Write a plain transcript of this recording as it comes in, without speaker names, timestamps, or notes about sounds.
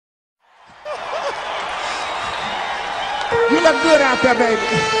look good out there, baby.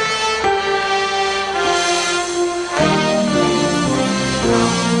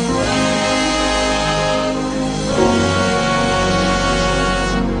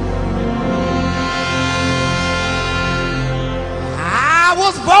 I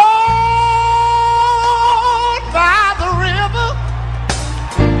was born by the river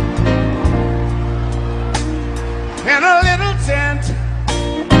in a little tent.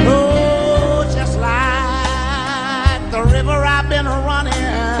 Oh, just like the river I've been running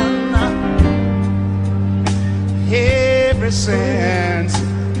ever since.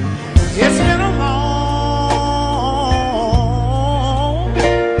 It's been a long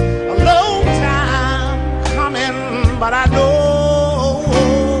time coming, but I know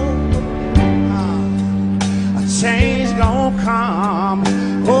a change gonna come.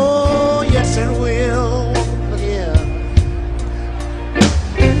 Oh, yes it will. Look here.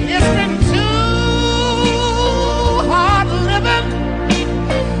 It's been too hard living,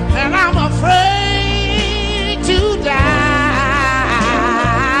 and I'm afraid to die.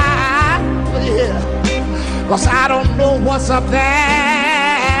 Look here. 'Cause I don't know what's up there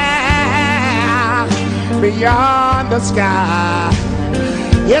beyond the sky.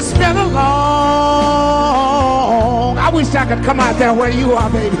 It's been a long, I wish I could come out there where you are,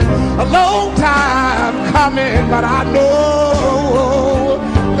 baby. A long time coming, but I know,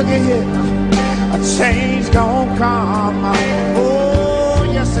 look at here, a change gonna come. Oh,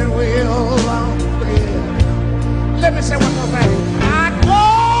 yes it will. Look at here. Let me say one more thing. I go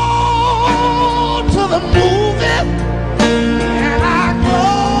to the movie and I go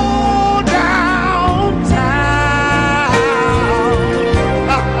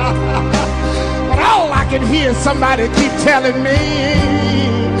can hear somebody keep telling me,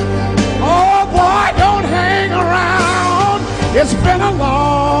 oh boy, don't hang around. It's been a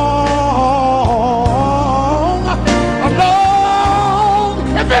long.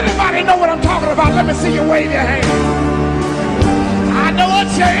 If anybody know what I'm talking about, let me see you wave your hand. I know a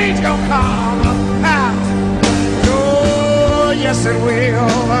change gonna come. Oh, yes it will.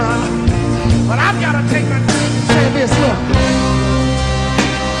 But I've got to take my time and say this, look.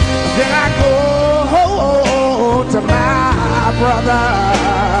 Then I go to my brother,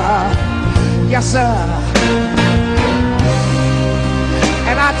 yes sir,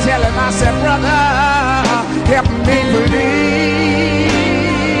 and I tell him, I said, brother, help me please.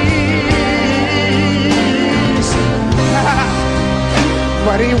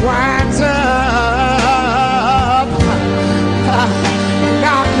 But he winds up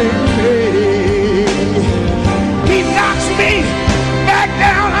knocking me. He knocks me back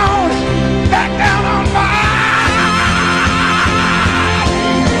down on my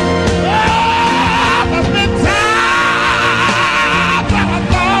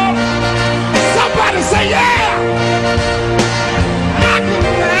say yeah, I can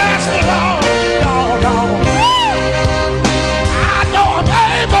ask the Lord, no. I know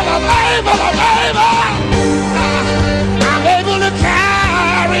I'm able to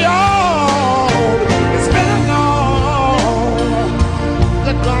carry on. It's been a long,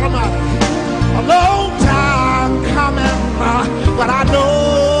 good God Almighty, a long time coming, but I know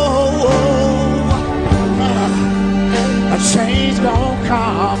a change gonna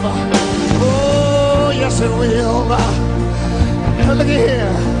come. Yes, it will. Look at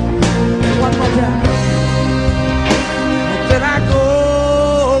here. One more time. Then I go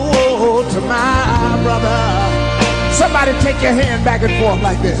to my brother. Somebody take your hand back and forth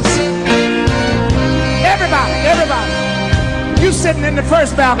like this. Everybody. You sitting in the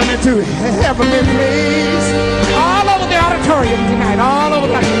first balcony too. Help me, please. All over the auditorium tonight. All over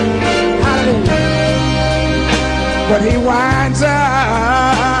the... Hallelujah. But he winds up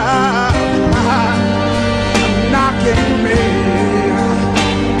knocking me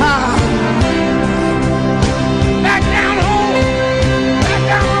back down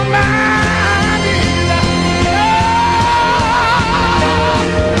on my knees.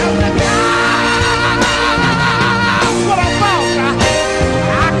 That's what I thought.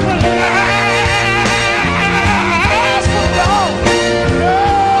 I couldn't ask for more.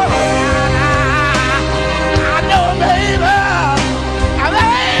 I know, baby.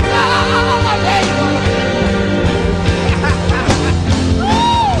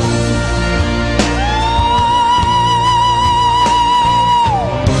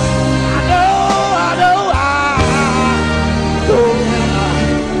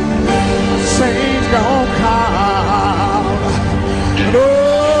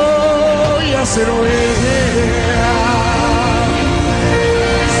 Yes, it will.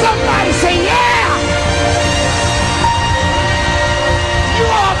 Somebody say, yeah. You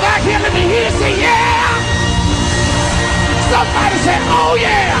all back here, let me hear you say, yeah. Somebody say, oh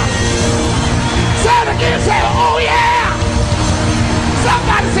yeah. Say it again, say